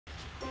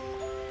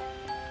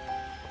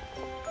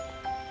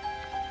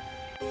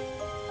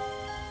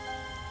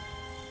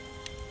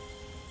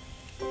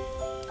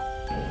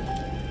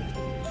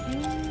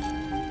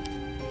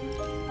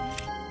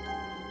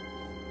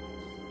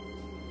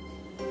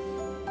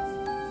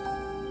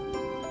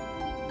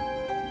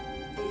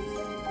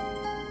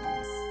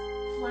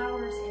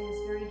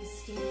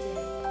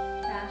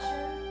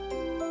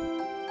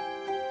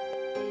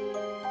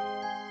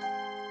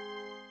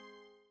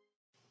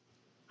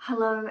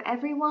Hello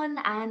everyone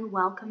and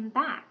welcome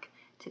back.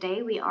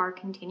 Today we are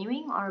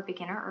continuing our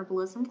beginner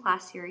herbalism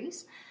class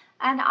series,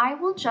 and I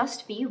will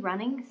just be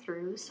running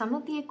through some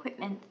of the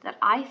equipment that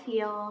I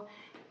feel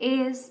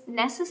is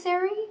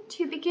necessary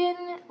to begin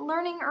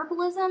learning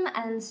herbalism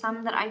and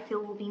some that I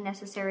feel will be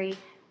necessary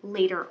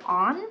later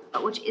on,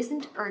 but which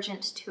isn't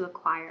urgent to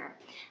acquire.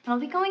 And I'll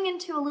be going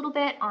into a little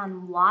bit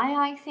on why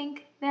I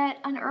think that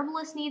an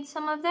herbalist needs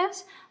some of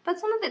this, but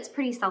some of it's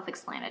pretty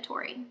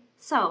self-explanatory.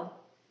 So,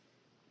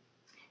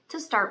 to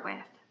start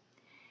with,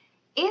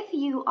 if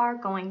you are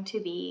going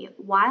to be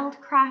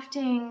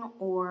wildcrafting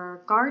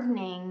or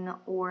gardening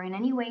or in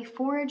any way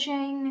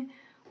foraging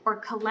or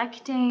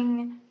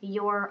collecting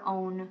your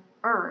own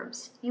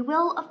herbs, you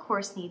will of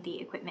course need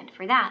the equipment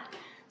for that.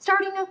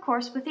 Starting of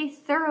course with a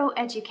thorough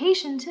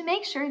education to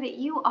make sure that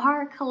you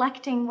are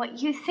collecting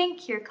what you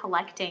think you're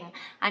collecting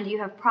and you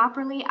have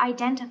properly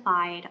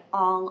identified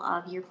all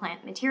of your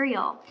plant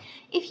material.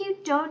 If you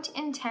don't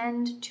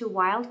intend to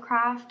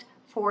wildcraft,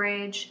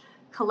 forage,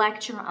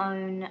 collect your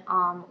own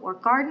or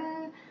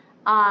garden,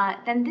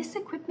 then this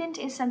equipment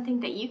is something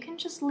that you can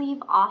just leave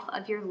off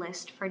of your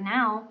list for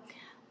now.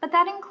 But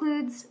that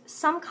includes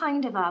some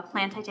kind of a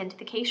plant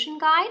identification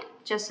guide,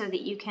 just so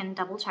that you can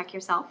double check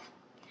yourself.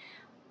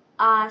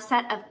 A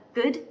set of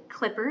good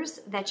clippers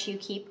that you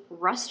keep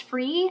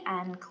rust-free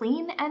and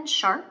clean and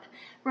sharp.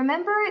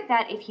 Remember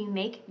that if you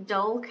make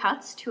dull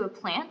cuts to a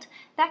plant,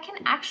 that can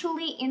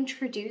actually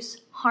introduce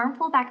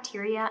harmful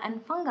bacteria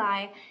and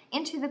fungi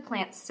into the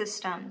plant's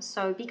system.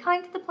 So be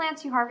kind to the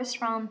plants you harvest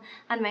from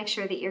and make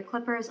sure that your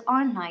clippers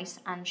are nice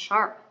and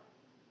sharp.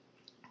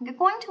 You're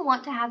going to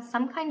want to have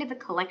some kind of a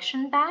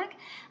collection bag,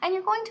 and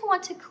you're going to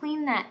want to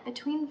clean that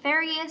between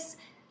various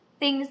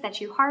things that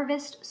you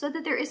harvest so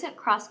that there isn't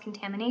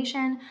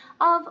cross-contamination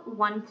of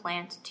one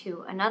plant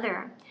to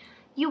another.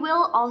 You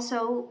will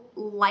also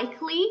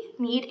likely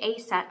need a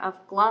set of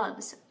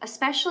gloves,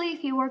 especially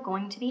if you are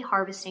going to be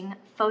harvesting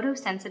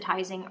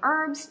photosensitizing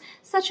herbs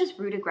such as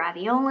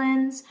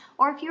rutagraviolens,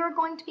 or if you are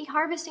going to be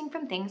harvesting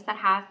from things that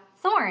have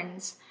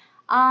thorns.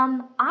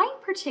 I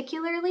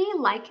particularly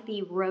like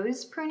the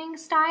rose pruning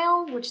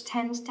style, which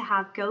tends to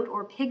have goat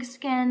or pig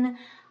skin,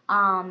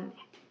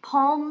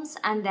 palms,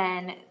 and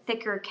then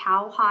thicker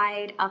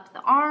cowhide up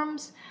the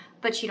arms,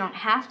 but you don't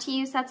have to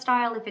use that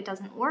style if it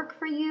doesn't work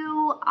for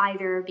you,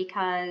 either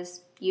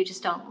because you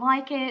just don't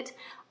like it,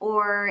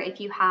 or if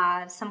you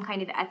have some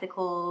kind of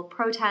ethical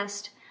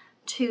protest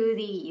to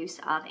the use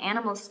of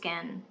animal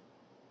skin.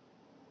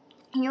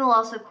 You will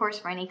also, of course,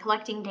 for any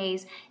collecting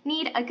days,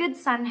 need a good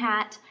sun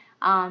hat,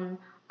 a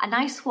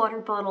nice water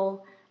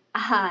bottle,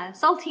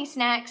 salty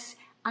snacks,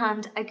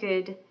 and a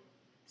good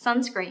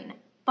sunscreen.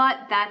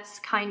 But that's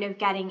kind of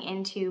getting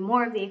into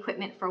more of the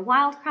equipment for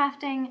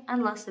wildcrafting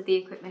and less of the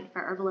equipment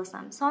for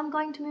herbalism, so I'm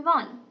going to move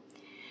on.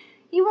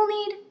 You will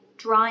need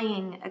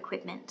drying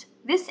equipment.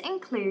 This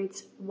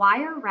includes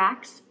wire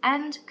racks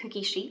and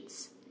cookie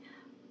sheets,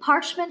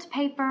 parchment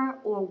paper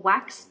or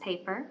wax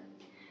paper,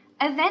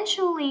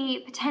 eventually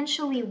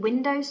potentially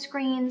window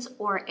screens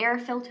or air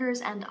filters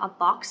and a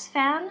box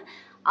fan,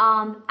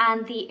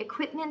 and the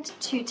equipment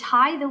to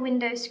tie the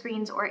window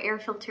screens or air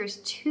filters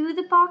to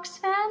the box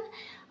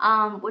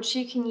fan, which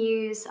you can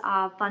use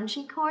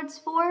bungee cords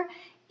for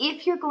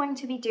if you're going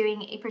to be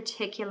doing a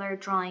particular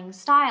drying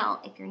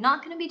style. If you're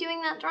not going to be doing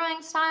that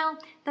drying style,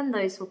 then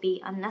those will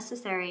be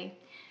unnecessary.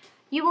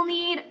 You will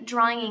need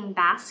drying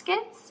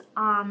baskets,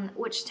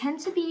 which tend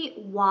to be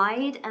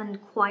wide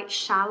and quite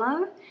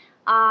shallow,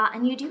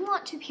 and you do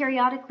want to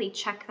periodically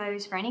check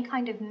those for any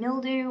kind of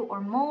mildew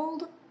or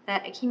mold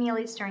that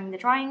accumulates during the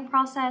drying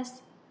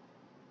process.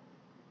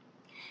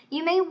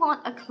 You may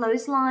want a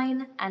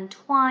clothesline and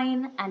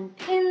twine and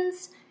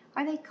pins.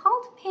 Are they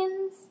called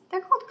pins? They're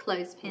called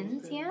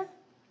clothespins, yeah?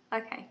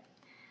 Okay.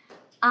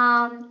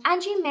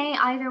 And you may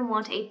either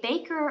want a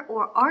baker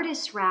or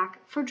artist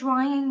rack for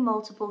drying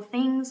multiple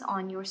things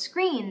on your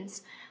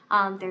screens.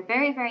 They're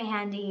very, very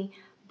handy,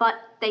 but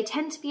they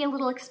tend to be a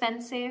little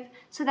expensive,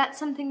 so that's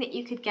something that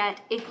you could get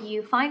if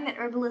you find that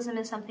herbalism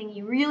is something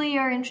you really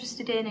are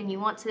interested in and you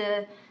want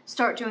to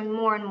start doing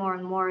more and more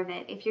and more of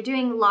it. If you're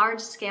doing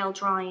large-scale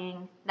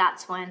drying,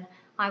 that's when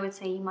I would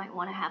say you might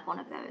want to have one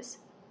of those.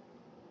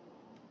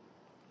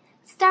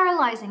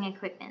 Sterilizing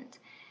equipment.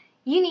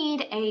 You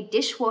need a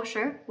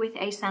dishwasher with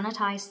a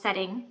sanitized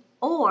setting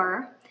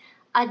or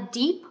a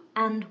deep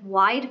and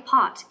wide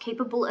pot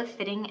capable of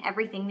fitting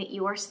everything that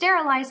you are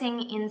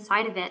sterilizing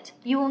inside of it.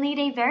 You will need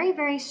a very,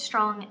 very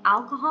strong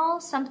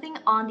alcohol, something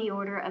on the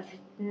order of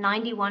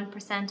 91%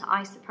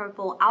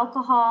 isopropyl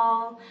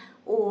alcohol,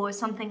 or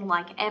something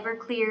like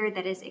Everclear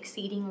that is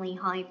exceedingly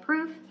high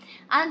proof,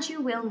 and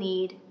you will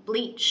need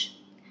bleach.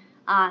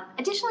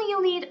 Additionally, you'll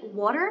need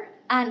water,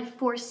 and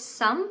for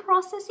some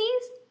processes,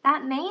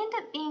 that may end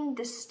up being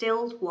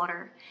distilled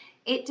water.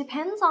 It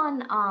depends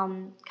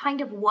on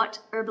kind of what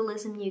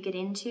herbalism you get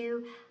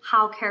into,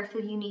 how careful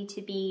you need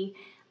to be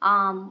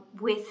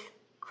with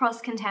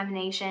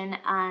cross-contamination,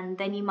 and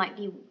then you might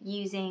be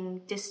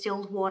using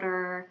distilled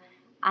water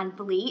and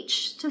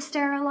bleach to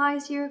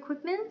sterilize your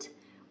equipment,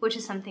 which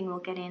is something we'll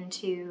get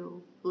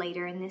into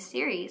later in this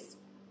series.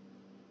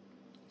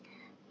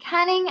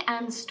 Canning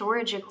and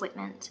storage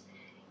equipment.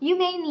 You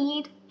may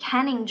need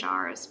canning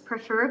jars,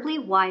 preferably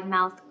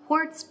wide-mouthed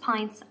quarts,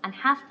 pints, and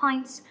half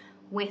pints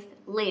with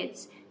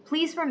lids.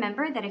 Please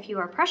remember that if you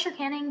are pressure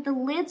canning, the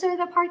lids are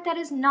the part that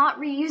is not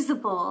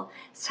reusable.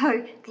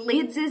 So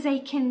lids is a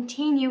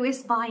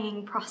continuous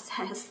buying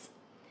process.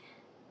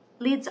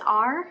 Lids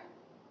are?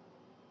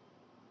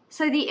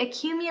 So the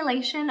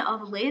accumulation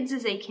of lids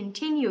is a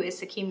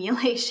continuous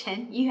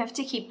accumulation. You have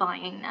to keep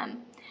buying them.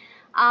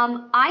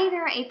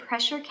 Either a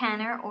pressure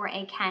canner or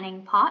a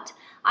canning pot.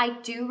 I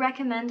do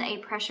recommend a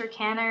pressure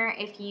canner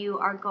if you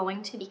are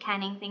going to be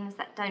canning things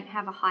that don't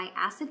have a high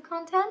acid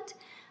content,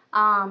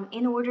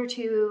 in order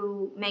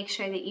to make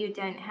sure that you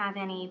don't have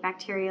any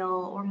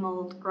bacterial or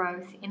mold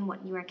growth in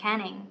what you are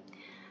canning.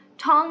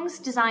 Tongs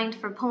designed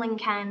for pulling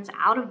cans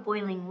out of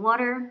boiling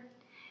water.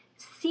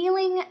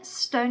 Sealing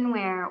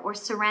stoneware or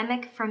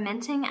ceramic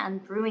fermenting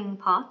and brewing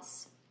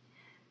pots.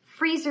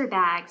 Freezer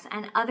bags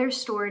and other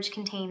storage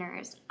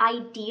containers,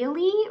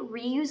 ideally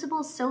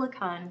reusable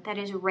silicone that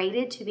is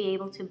rated to be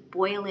able to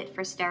boil it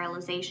for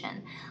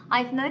sterilization.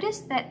 I've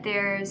noticed that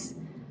there's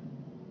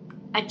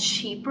a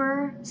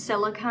cheaper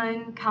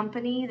silicone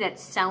company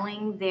that's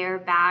selling their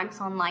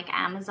bags on like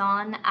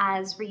Amazon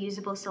as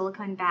reusable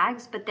silicone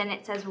bags, but then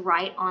it says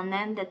right on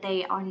them that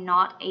they are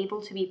not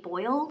able to be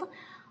boiled.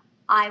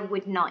 I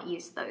would not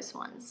use those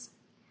ones.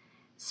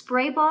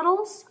 Spray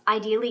bottles,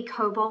 ideally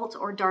cobalt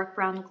or dark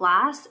brown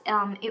glass.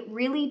 It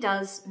really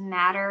does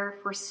matter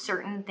for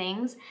certain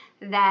things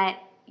that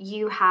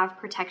you have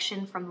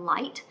protection from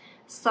light.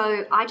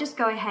 So I just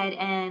go ahead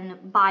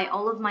and buy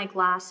all of my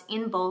glass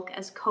in bulk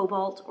as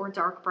cobalt or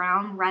dark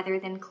brown rather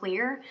than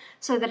clear,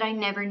 so that I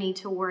never need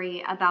to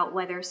worry about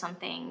whether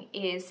something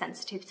is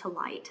sensitive to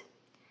light.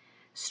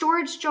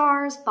 Storage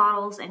jars,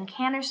 bottles, and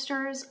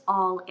canisters,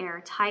 all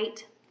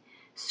airtight.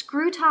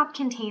 Screw top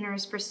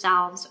containers for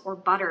salves or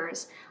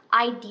butters,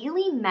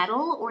 ideally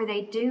metal, or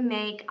they do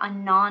make a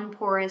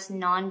non-porous,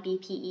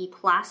 non-BPE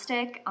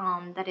plastic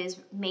that is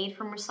made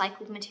from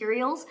recycled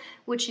materials,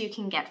 which you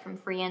can get from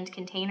Free End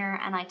Container,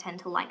 and I tend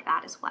to like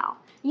that as well.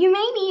 You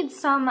may need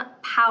some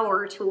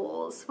power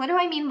tools. What do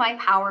I mean by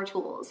power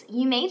tools?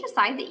 You may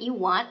decide that you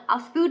want a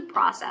food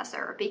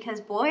processor,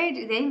 because boy,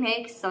 do they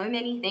make so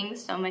many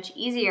things so much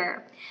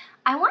easier.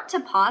 I want to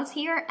pause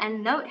here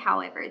and note,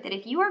 however, that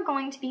if you are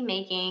going to be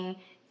making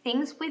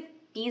things with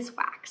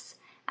beeswax,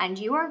 and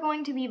you are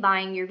going to be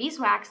buying your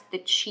beeswax the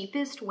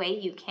cheapest way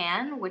you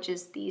can, which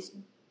is these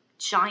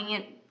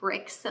giant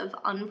bricks of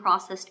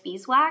unprocessed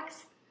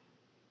beeswax,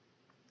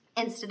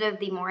 instead of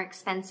the more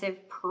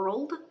expensive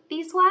pearled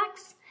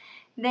beeswax,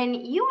 then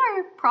you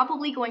are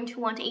probably going to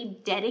want a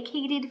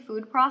dedicated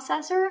food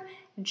processor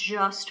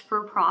just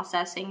for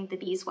processing the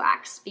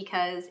beeswax,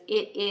 because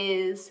it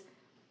is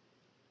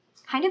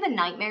kind of a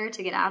nightmare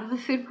to get out of a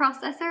food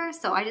processor.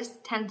 So I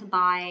just tend to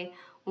buy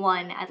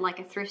one at like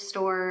a thrift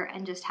store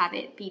and just have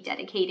it be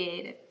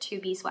dedicated to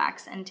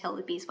beeswax until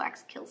the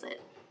beeswax kills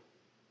it.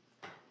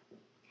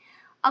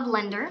 A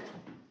blender,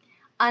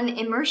 an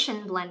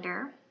immersion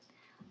blender,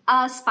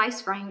 a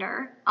spice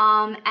grinder,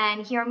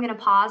 and here I'm gonna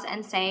pause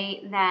and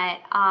say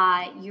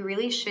that you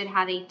really should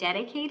have a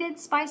dedicated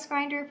spice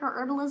grinder for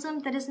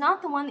herbalism that is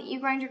not the one that you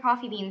grind your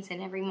coffee beans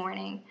in every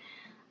morning.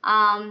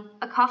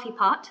 A coffee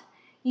pot.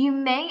 You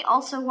may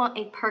also want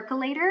a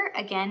percolator.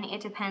 Again,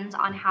 it depends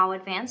on how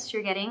advanced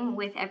you're getting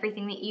with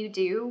everything that you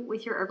do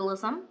with your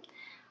herbalism.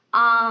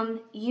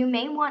 You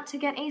may want to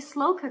get a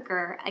slow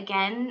cooker.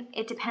 Again,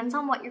 it depends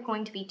on what you're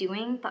going to be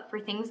doing, but for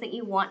things that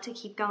you want to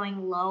keep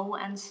going low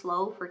and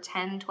slow for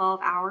 10, 12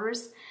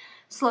 hours,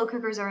 slow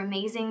cookers are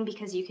amazing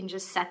because you can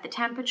just set the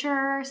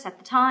temperature, set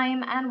the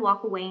time, and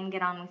walk away and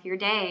get on with your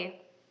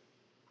day.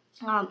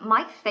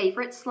 My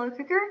favorite slow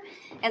cooker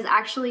is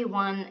actually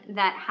one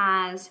that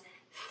has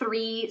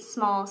 3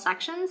 small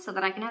sections so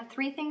that I can have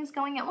 3 things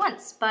going at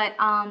once, but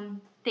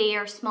they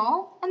are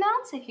small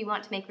amounts. If you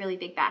want to make really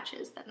big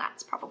batches, then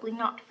that's probably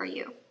not for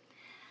you.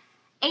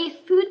 A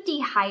food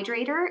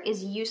dehydrator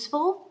is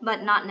useful,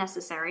 but not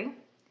necessary.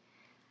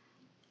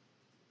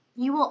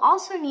 You will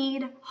also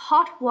need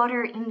hot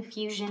water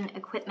infusion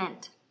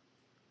equipment.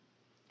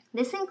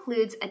 This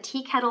includes a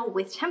tea kettle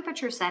with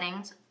temperature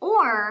settings,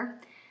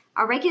 or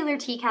a regular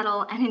tea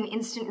kettle and an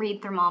instant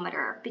read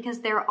thermometer,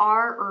 because there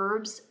are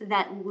herbs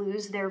that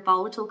lose their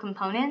volatile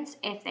components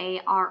if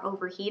they are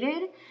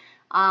overheated.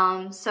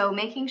 So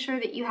making sure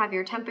that you have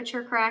your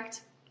temperature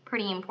correct,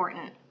 pretty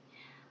important.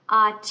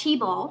 Tea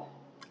ball,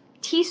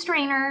 tea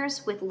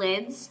strainers with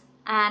lids,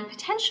 and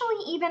potentially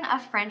even a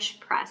French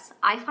press.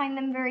 I find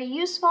them very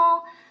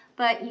useful,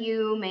 but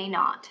you may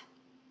not.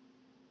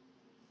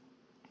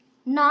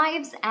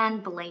 Knives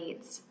and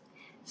blades.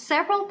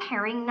 Several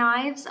paring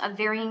knives of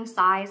varying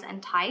size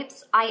and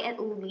types. I at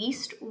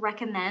least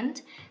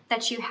recommend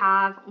that you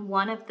have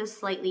one of the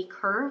slightly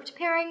curved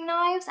paring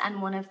knives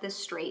and one of the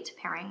straight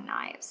paring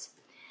knives.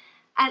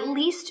 At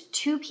least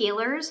 2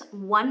 peelers,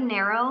 1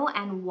 narrow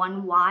and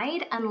 1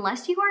 wide,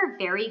 unless you are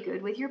very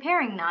good with your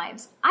paring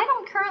knives. I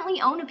don't currently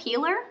own a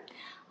peeler,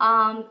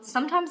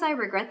 Sometimes I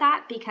regret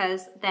that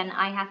because then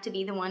I have to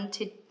be the one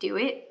to do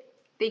it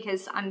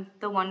because I'm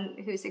the one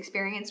who's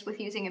experienced with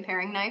using a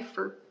paring knife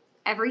for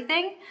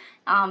everything.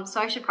 So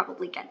I should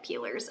probably get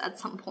peelers at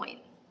some point.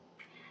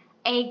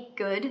 A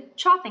good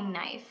chopping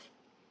knife,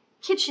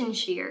 kitchen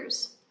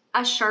shears,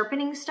 a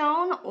sharpening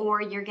stone,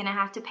 or you're gonna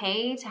have to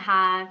pay to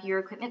have your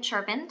equipment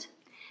sharpened,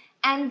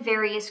 and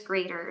various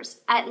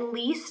graters, at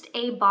least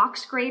a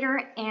box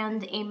grater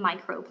and a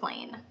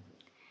microplane.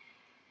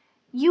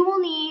 You will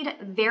need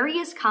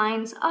various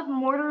kinds of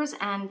mortars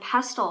and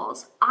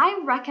pestles.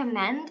 I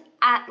recommend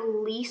at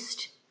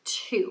least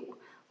 2.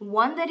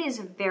 One that is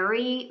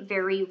very,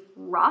 very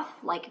rough,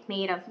 like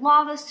made of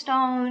lava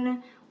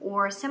stone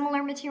or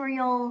similar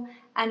material,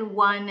 and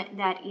one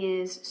that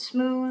is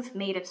smooth,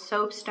 made of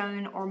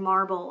soapstone or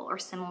marble or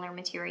similar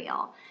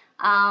material.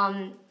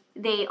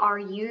 They are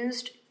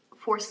used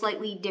for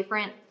slightly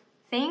different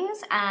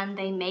things, and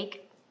they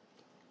make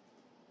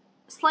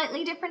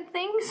slightly different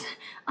things,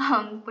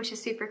 which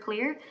is super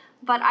clear,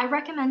 but I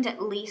recommend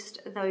at least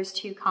those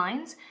 2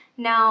 kinds.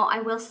 Now, I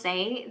will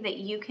say that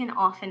you can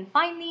often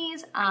find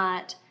these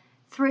at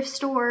thrift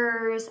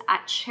stores,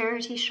 at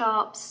charity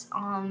shops.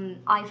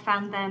 I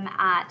found them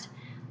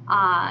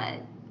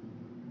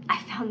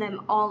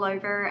all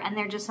over, and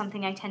they're just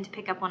something I tend to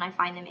pick up when I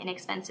find them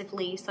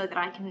inexpensively so that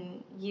I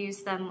can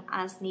use them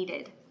as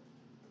needed.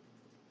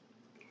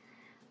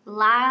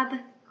 Lab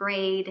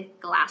grade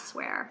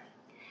glassware.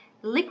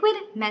 Liquid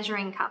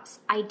measuring cups,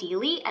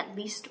 ideally at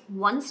least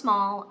 1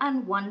 small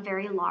and 1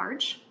 very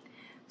large.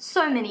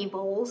 So many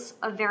bowls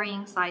of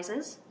varying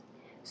sizes.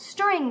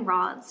 Stirring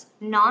rods,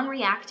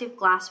 non-reactive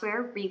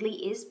glassware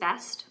really is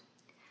best.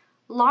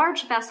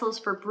 Large vessels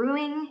for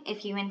brewing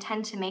if you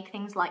intend to make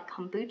things like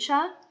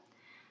kombucha.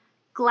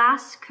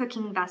 Glass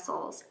cooking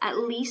vessels, at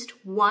least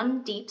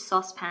 1 deep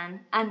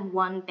saucepan and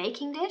 1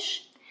 baking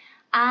dish.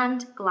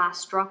 And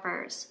glass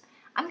droppers.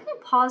 I'm going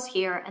to pause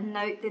here and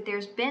note that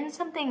there's been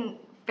something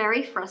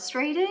very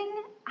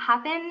frustrating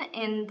happen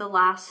in the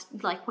last,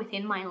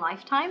 within my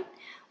lifetime,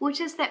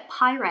 which is that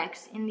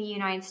Pyrex in the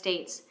United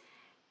States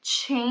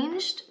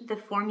changed the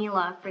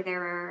formula for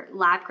their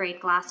lab grade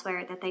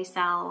glassware that they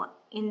sell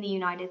in the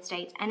United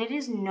States, and it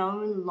is no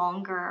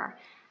longer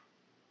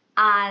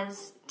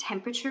as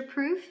temperature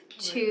proof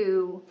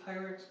to...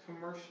 Pyrex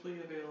commercially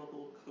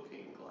available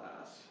cooking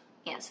glass.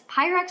 Yes,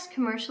 Pyrex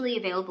commercially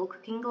available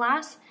cooking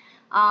glass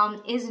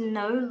is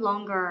no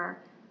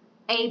longer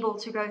able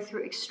to go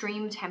through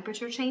extreme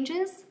temperature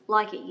changes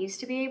like it used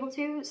to be able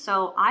to.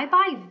 So I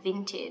buy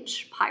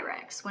vintage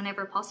Pyrex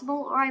whenever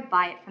possible, or I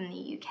buy it from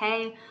the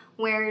UK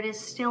where it is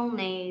still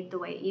made the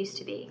way it used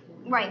to be.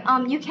 Right,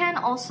 you can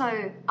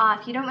also,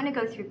 if you don't want to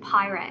go through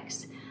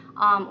Pyrex,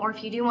 or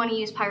if you do want to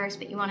use Pyrex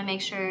but you want to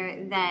make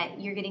sure that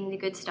you're getting the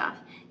good stuff,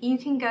 you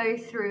can go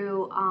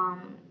through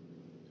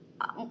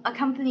a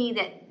company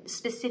that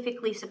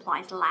specifically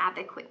supplies lab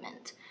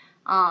equipment,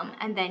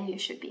 and then you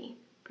should be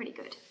pretty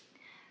good.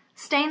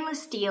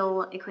 Stainless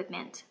steel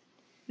equipment,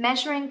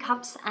 measuring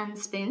cups and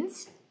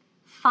spoons,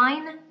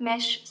 fine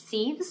mesh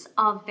sieves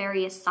of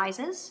various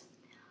sizes,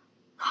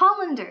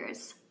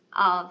 colanders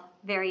of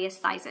various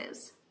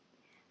sizes,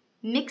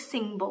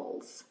 mixing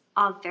bowls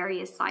of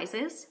various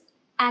sizes,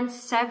 and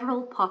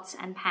several pots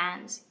and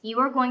pans. You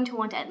are going to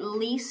want at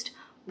least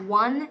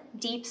 1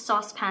 deep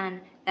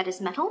saucepan that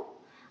is metal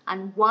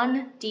and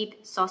 1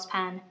 deep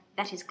saucepan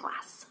that is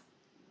glass.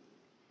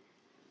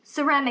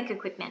 Ceramic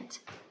equipment,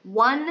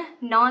 1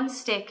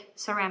 non-stick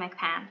ceramic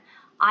pan.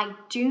 I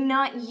do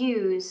not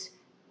use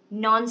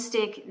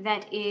non-stick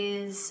that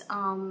is,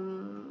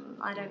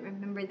 I don't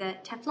remember the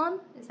Teflon,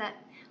 is that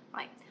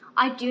right?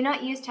 I do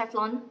not use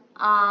Teflon.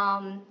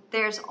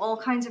 There's all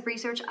kinds of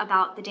research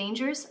about the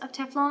dangers of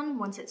Teflon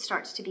once it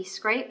starts to be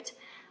scraped.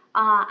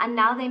 And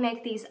now they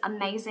make these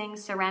amazing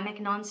ceramic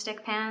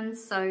non-stick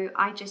pans, so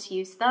I just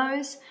use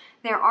those.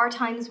 There are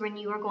times when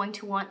you are going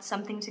to want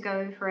something to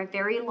go for a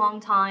very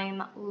long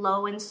time,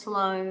 low and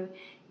slow,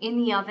 in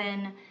the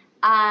oven,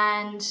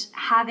 and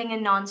having a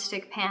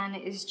non-stick pan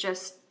is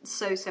just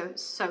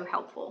so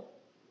helpful.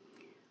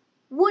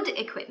 Wood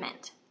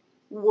equipment,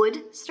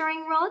 wood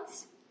stirring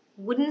rods,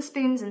 wooden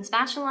spoons and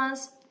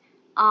spatulas,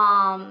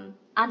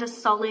 and a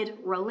solid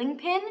rolling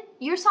pin.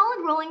 Your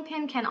solid rolling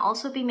pin can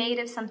also be made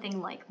of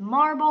something like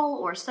marble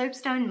or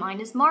soapstone.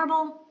 Mine is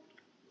marble,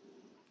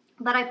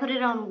 but I put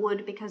it on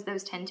wood because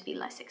those tend to be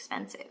less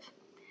expensive.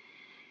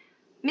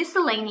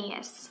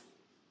 Miscellaneous,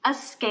 a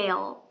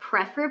scale,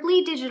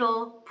 preferably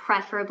digital,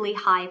 preferably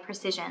high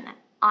precision.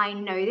 I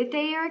know that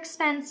they are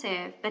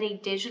expensive, but a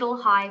digital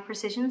high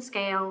precision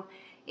scale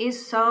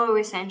is so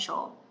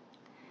essential.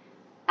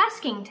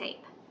 Masking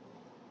tape.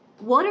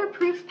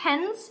 Waterproof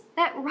pens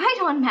that write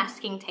on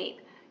masking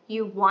tape.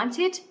 You want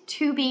it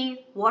to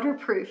be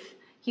waterproof.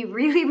 You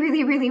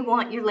really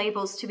want your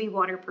labels to be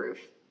waterproof.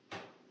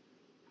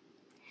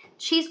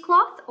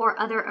 Cheesecloth or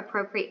other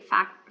appropriate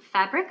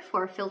fabric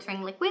for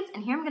filtering liquids.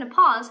 And here I'm going to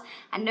pause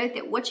and note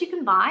that what you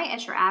can buy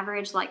at your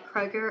average like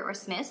Kroger or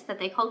Smith's that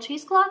they call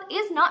cheesecloth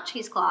is not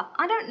cheesecloth.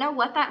 I don't know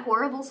what that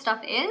horrible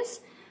stuff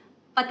is,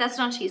 but that's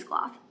not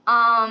cheesecloth.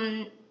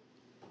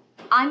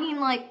 I mean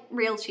like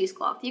real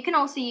cheesecloth. You can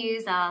also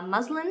use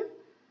muslin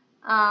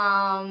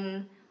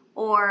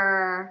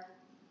or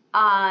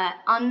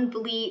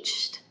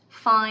unbleached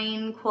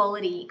fine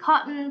quality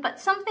cotton, but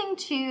something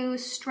to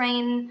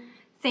strain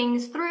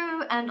things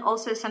through, and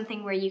also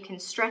something where you can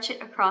stretch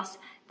it across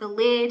the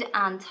lid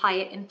and tie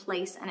it in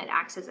place and it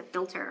acts as a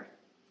filter.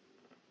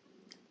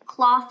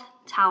 Cloth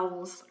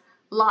towels,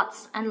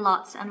 lots and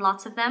lots and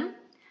lots of them.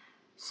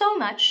 So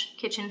much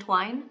kitchen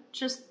twine,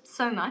 just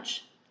so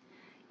much.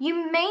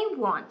 You may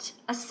want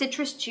a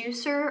citrus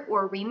juicer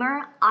or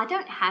reamer. I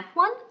don't have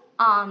one.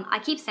 I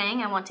keep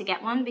saying I want to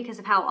get one because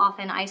of how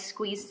often I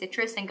squeeze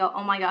citrus and go,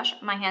 oh my gosh,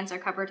 my hands are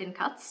covered in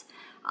cuts.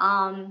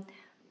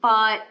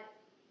 But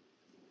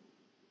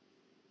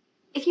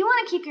if you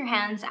want to keep your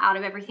hands out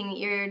of everything that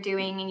you're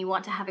doing and you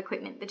want to have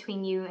equipment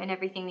between you and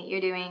everything that you're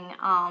doing,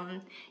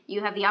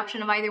 you have the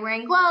option of either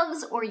wearing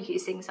gloves or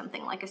using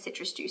something like a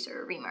citrus juicer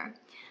or reamer.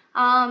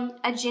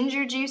 A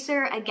ginger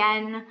juicer,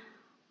 again,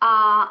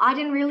 I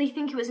didn't really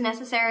think it was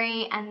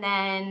necessary, and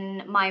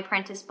then my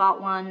apprentice bought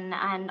one,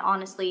 and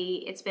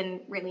honestly, it's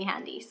been really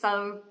handy.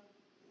 So,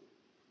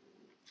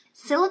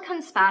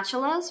 silicone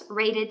spatulas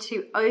rated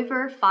to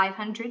over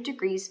 500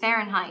 degrees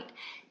Fahrenheit.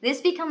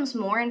 This becomes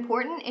more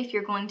important if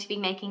you're going to be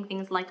making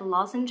things like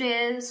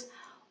lozenges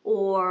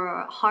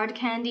or hard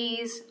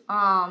candies,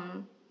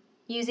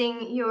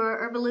 using your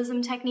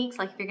herbalism techniques.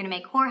 Like if you're going to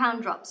make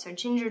horehound drops or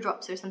ginger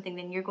drops or something,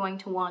 then you're going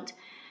to want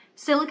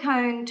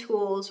silicone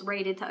tools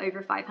rated to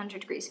over 500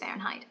 degrees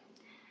Fahrenheit.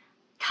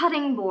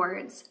 Cutting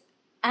boards,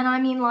 and I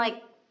mean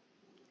like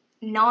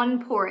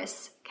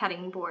non-porous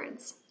cutting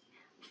boards.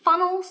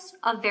 Funnels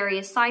of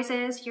various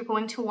sizes. You're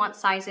going to want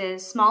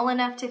sizes small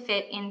enough to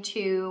fit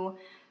into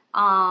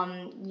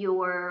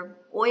your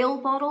oil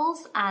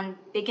bottles and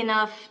big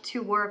enough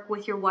to work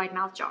with your wide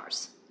mouth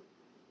jars.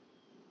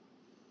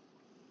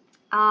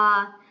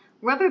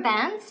 Rubber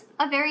bands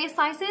of various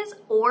sizes,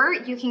 or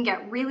you can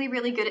get really,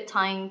 really good at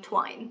tying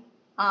twine,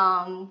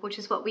 which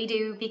is what we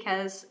do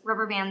because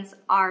rubber bands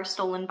are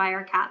stolen by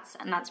our cats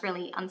and that's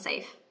really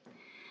unsafe.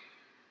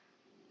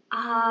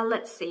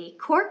 Let's see,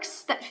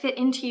 corks that fit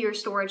into your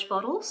storage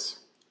bottles.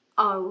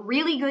 A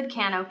really good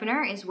can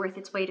opener is worth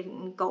its weight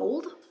in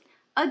gold.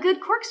 A good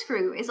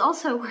corkscrew is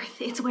also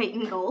worth its weight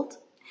in gold.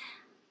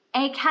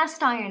 A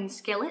cast iron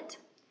skillet,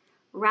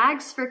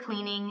 rags for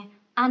cleaning,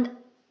 and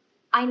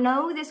I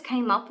know this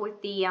came up with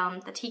the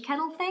tea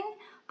kettle thing,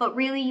 but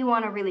really you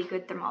want a really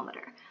good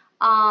thermometer.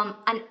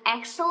 An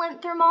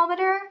excellent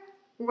thermometer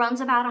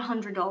runs about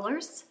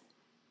 $100.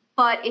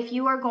 But if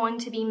you are going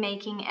to be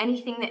making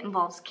anything that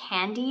involves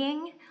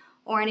candying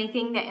or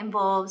anything that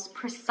involves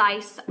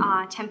precise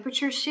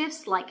temperature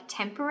shifts like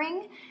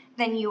tempering,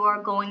 then you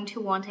are going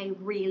to want a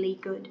really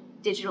good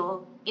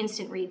digital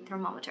instant read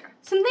thermometer.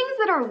 Some things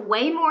that are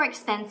way more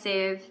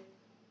expensive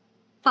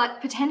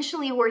but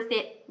potentially worth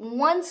it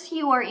once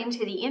you are into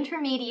the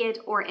intermediate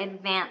or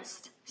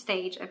advanced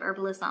stage of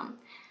herbalism.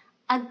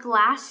 A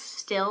glass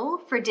still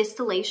for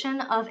distillation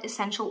of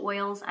essential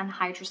oils and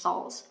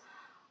hydrosols.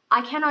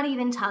 I cannot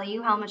even tell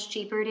you how much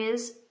cheaper it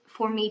is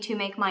for me to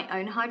make my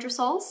own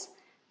hydrosols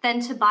than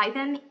to buy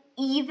them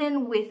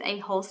even with a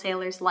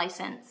wholesaler's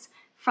license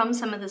from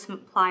some of the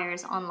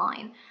suppliers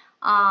online.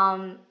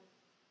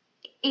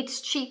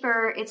 It's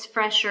cheaper, it's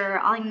fresher,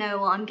 I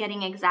know I'm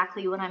getting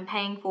exactly what I'm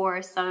paying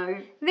for, so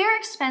they're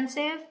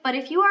expensive, but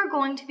if you are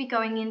going to be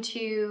going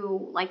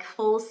into like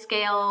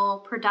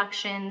full-scale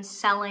production,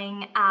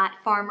 selling at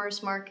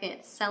farmers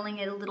markets, selling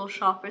at a little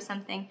shop or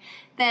something,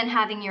 then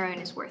having your own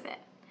is worth it.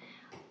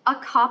 A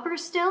copper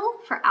still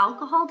for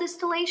alcohol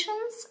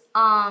distillations,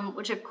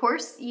 which of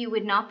course you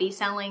would not be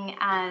selling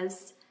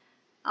as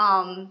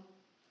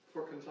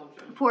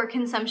for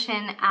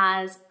consumption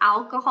as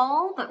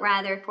alcohol, but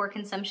rather for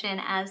consumption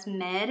as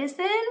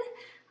medicine.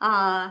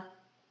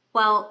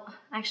 Well,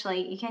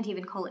 actually, you can't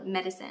even call it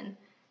medicine.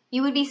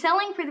 You would be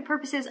selling for the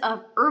purposes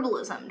of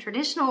herbalism,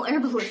 traditional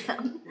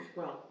herbalism.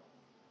 Well,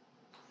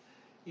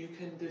 you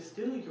can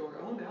distill your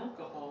own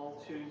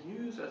alcohol to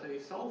use as a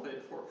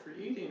solvent for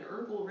creating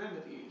herbal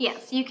remedies.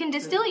 Yes, you can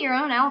distill your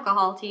own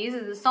alcohol to use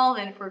as a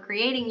solvent for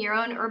creating your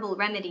own herbal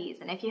remedies.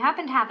 And if you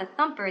happen to have a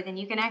thumper, then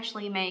you can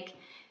actually make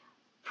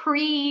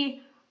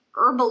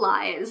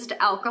pre-herbalized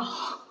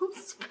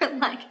alcohols, for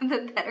lack of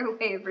a better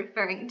way of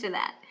referring to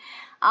that.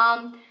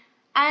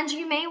 And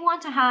you may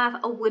want to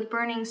have a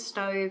wood-burning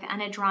stove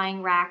and a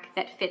drying rack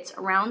that fits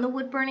around the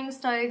wood-burning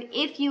stove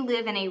if you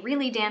live in a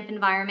really damp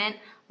environment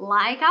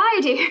like I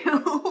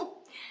do.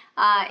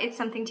 It's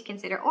something to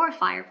consider, or a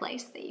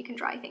fireplace that you can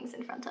dry things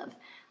in front of.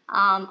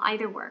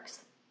 Either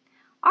works.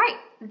 All right,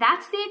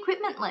 that's the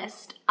equipment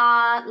list.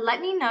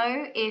 Let me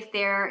know if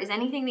there is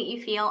anything that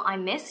you feel I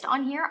missed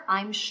on here.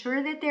 I'm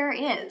sure that there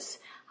is.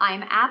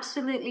 I'm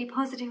absolutely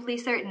positively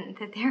certain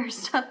that there is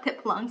stuff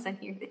that belongs on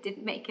here that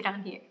didn't make it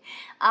on here.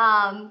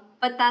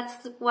 But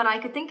that's what I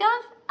could think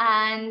of,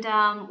 and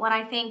what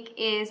I think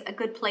is a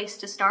good place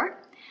to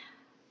start.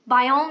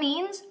 By all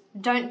means,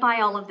 don't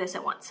buy all of this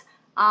at once.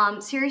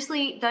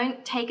 Seriously,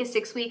 don't take a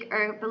 6-week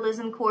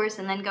herbalism course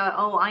and then go,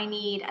 oh, I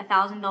need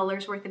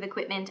 $1,000 worth of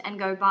equipment and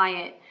go buy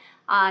it.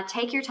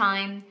 Take your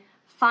time,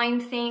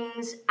 find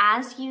things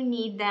as you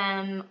need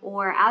them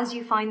or as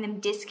you find them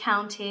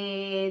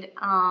discounted,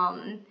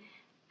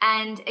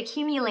 and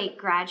accumulate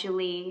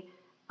gradually.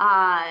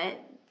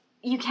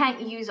 You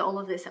can't use all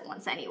of this at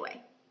once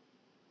anyway.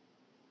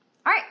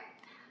 All right,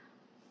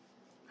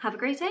 have a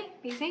great day.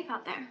 Be safe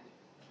out there.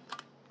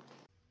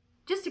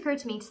 Just occurred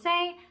to me to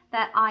say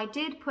that I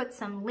did put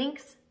some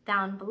links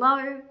down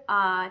below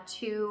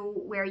to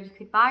where you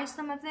could buy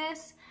some of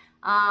this.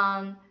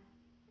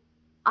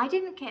 I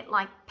didn't get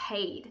like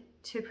paid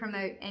to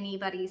promote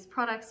anybody's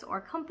products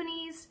or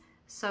companies,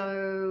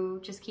 so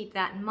just keep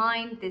that in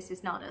mind. This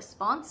is not a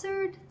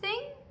sponsored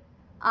thing.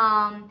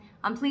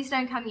 Please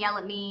don't come yell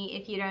at me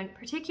if you don't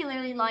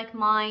particularly like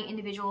my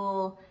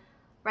individual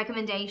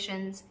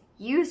recommendations.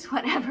 Use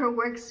whatever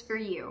works for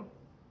you.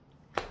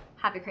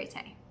 Have a great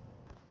day.